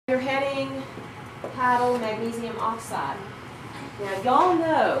thing titled Magnesium Oxide. Now, y'all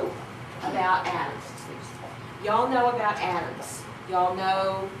know about atoms. Y'all know about atoms. Y'all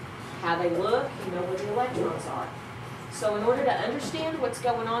know how they look. You know where the electrons are. So in order to understand what's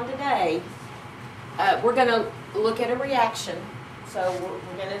going on today, we're going to look at a reaction. So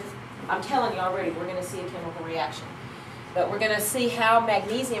we're going to, I'm telling you already, we're going to see a chemical reaction. But we're going to see how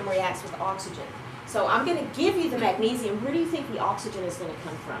magnesium reacts with oxygen. So I'm going to give you the magnesium. Where do you think the oxygen is going to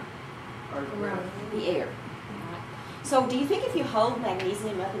come from? The air. Right. So do you think if you hold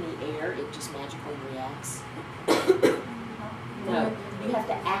magnesium up in the air, it just magically reacts? No. You have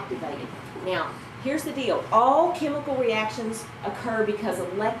to activate it. Now, here's the deal. All chemical reactions occur because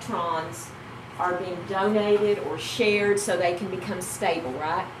electrons are being donated or shared so they can become stable,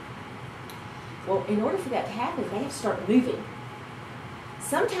 right? Well, in order for that to happen, they have to start moving.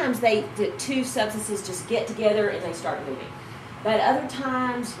 Sometimes the two substances just get together and they start moving. But other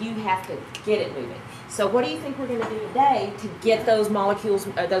times, you have to get it moving. So what do you think we're going to do today to get those molecules,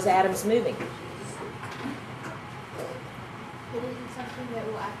 those atoms moving? Something that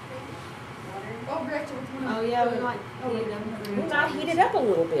will activate water. Oh yeah, we might heat it up a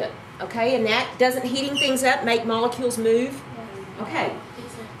little bit. Okay, and that doesn't heating things up make molecules move? Okay,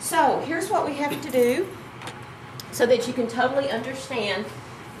 so here's what we have to do so that you can totally understand.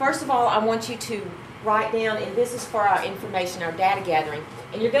 First of all, I want you to write down, and this is for our information, our data gathering,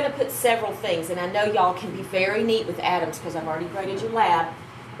 and you're going to put several things, and I know y'all can be very neat with atoms because I've already graded your lab,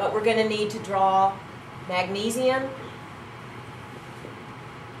 but we're going to need to draw magnesium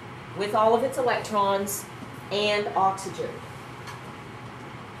with all of its electrons and oxygen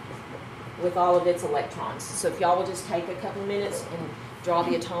with all of its electrons. So if y'all will just take a couple minutes and draw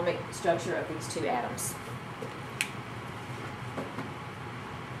the atomic structure of these two atoms.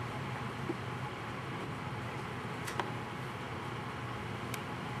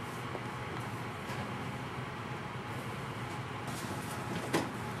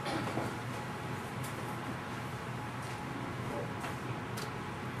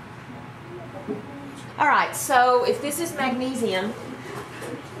 All right, so if this is magnesium,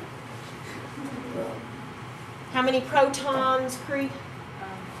 how many protons, Cree?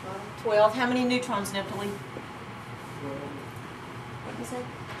 12. How many neutrons, Neptali? What did you say?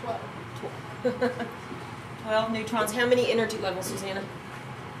 12. 12 neutrons. How many energy levels, Susanna?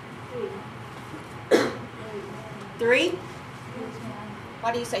 3?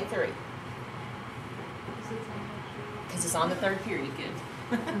 Why do you say 3? Because it's on the third period.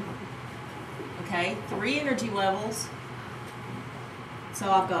 Good. Okay, 3 energy levels. So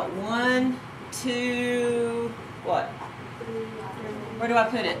I've got 1, 2, what? Where do I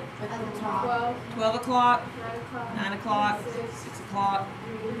put it? At the top. 12 o'clock, 9 o'clock. 9 o'clock, 6 o'clock.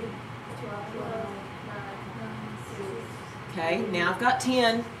 12, Okay, now I've got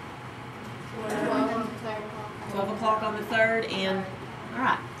 10. 12 o'clock on the third, and all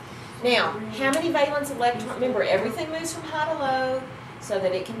right. Now, how many valence electrons? Remember, everything moves from high to low so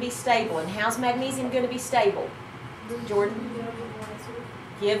that it can be stable. And how's magnesium going to be stable? Jordan?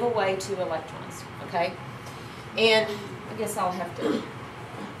 Give away 2 electrons, okay? And I guess I'll have to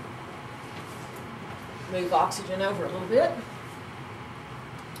move oxygen over a little bit.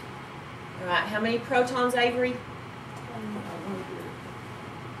 All right, how many protons, Avery?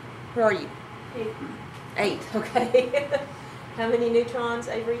 Where are you? 8, okay. How many neutrons,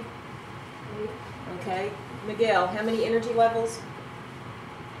 Avery? 8. Okay. Miguel, how many energy levels?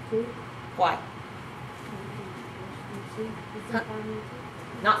 2. Why? Huh?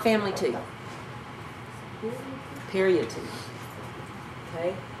 Not family 2. Period 2.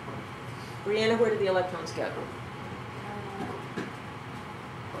 Okay. Brianna, where do the electrons go?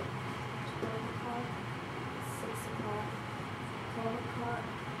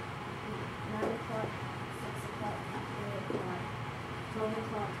 12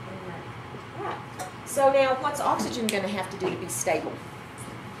 o'clock and 9. Right. So now, what's oxygen going to have to do to be stable?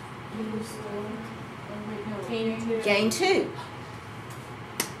 Gain 2.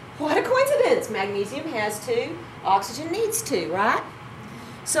 What a coincidence! Magnesium has 2, oxygen needs 2, right?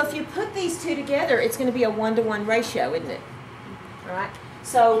 So if you put these 2 together, it's going to be a 1-to-1 ratio, isn't it? All right.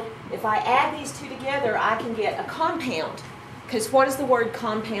 So if I add these 2 together, I can get a compound. Because what does the word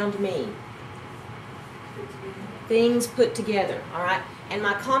compound mean? Things put together, all right? And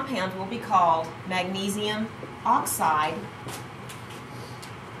my compound will be called magnesium oxide.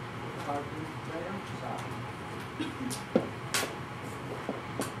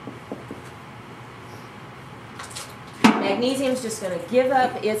 Magnesium is just going to give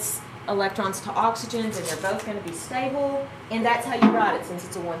up its electrons to oxygens, and they're both going to be stable. And that's how you write it, since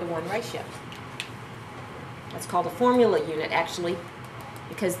it's a 1-to-1 ratio. That's called a formula unit, actually.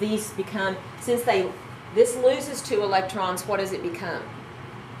 Because these become, this loses 2 electrons, what does it become?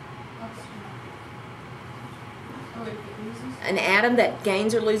 Oh, if it loses? An atom that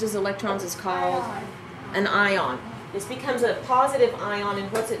gains or loses electrons is called an ion. This becomes a positive ion, and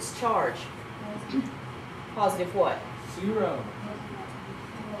what's its charge? Positive what? 0.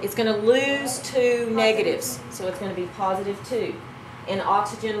 It's going to lose 2 negatives, so it's going to be positive 2. And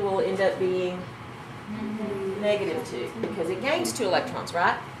oxygen will end up being negative 2 because it gains 2 electrons,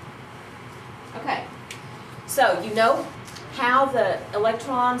 right? Okay. So you know how the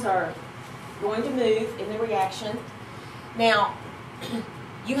electrons are going to move in the reaction. Now,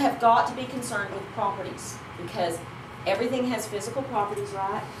 you have got to be concerned with properties because everything has physical properties,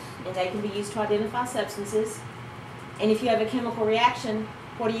 right? And they can be used to identify substances. And if you have a chemical reaction,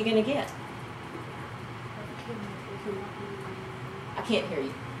 what are you going to get? I can't hear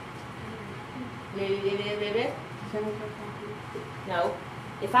you. No.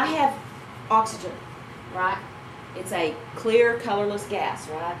 If I have oxygen, right? It's a clear, colorless gas,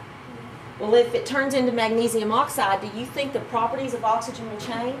 right? Well, if it turns into magnesium oxide, do you think the properties of oxygen will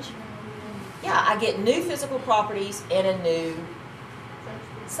change? Yeah, I get new physical properties and a new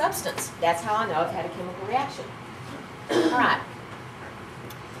substance. That's how I know I've had a chemical reaction. All right.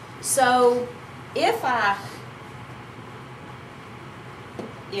 So, if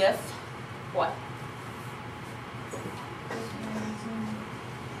what?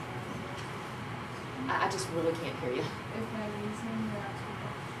 I just really can't hear you. If magnesium reacts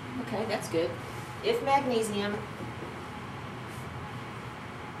with Okay, that's good. If magnesium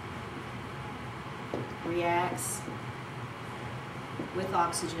reacts with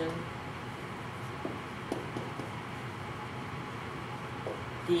oxygen,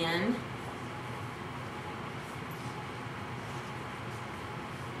 then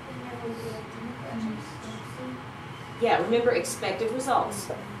yeah, remember expected results.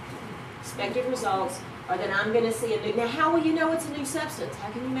 Expected results are that I'm going to see a new. Now, how will you know it's a new substance?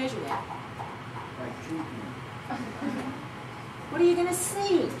 How can you measure that? What are you going to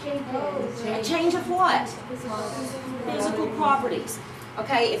see? A change of what? Physical properties.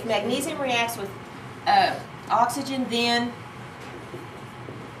 Okay, if magnesium reacts with oxygen, then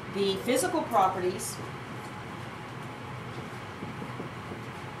the physical properties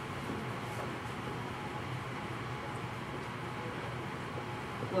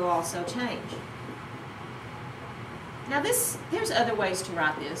will also change. Now there's other ways to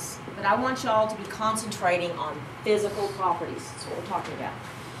write this, but I want y'all to be concentrating on physical properties. That's what we're talking about.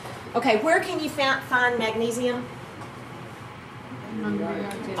 Okay, where can you find magnesium?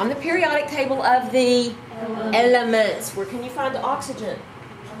 On the periodic table of the elements. Where can you find oxygen?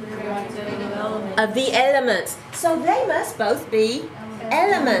 Of the elements. So they must both be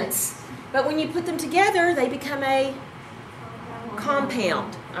elements. But when you put them together, they become a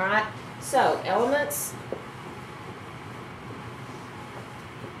compound. All right? So, elements.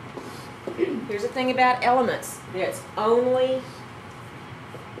 Here's the thing about elements. There's only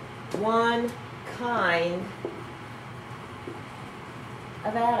one kind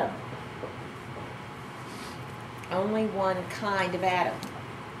of atom. Only one kind of atom.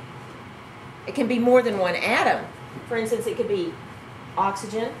 It can be more than one atom. For instance, it could be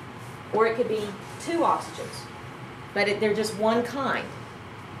oxygen, or it could be 2 oxygens. But they're just one kind.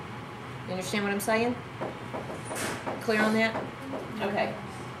 You understand what I'm saying? Clear on that? Okay.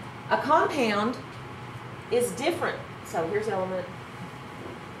 A compound is different. So here's element.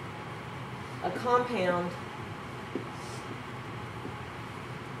 A compound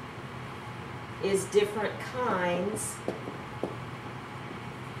is different kinds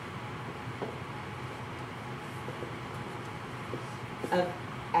of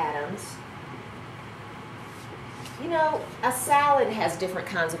atoms. You know, a salad has different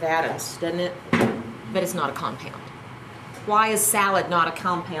kinds of atoms, doesn't it? But it's not a compound. Why is salad not a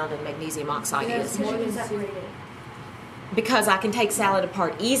compound and magnesium oxide is? Because I can take salad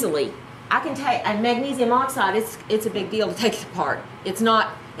apart easily. I can take a magnesium oxide, it's a big deal to take it apart. It's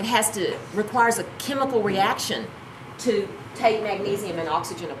not, requires a chemical reaction to take magnesium and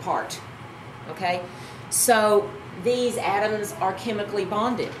oxygen apart. Okay? So these atoms are chemically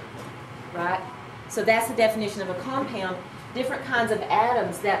bonded, right? So that's the definition of a compound. Different kinds of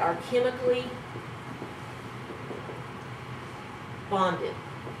atoms that are chemically bonded.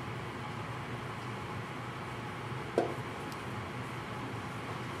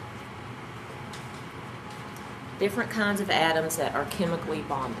 Different kinds of atoms that are chemically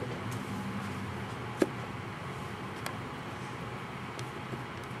bonded.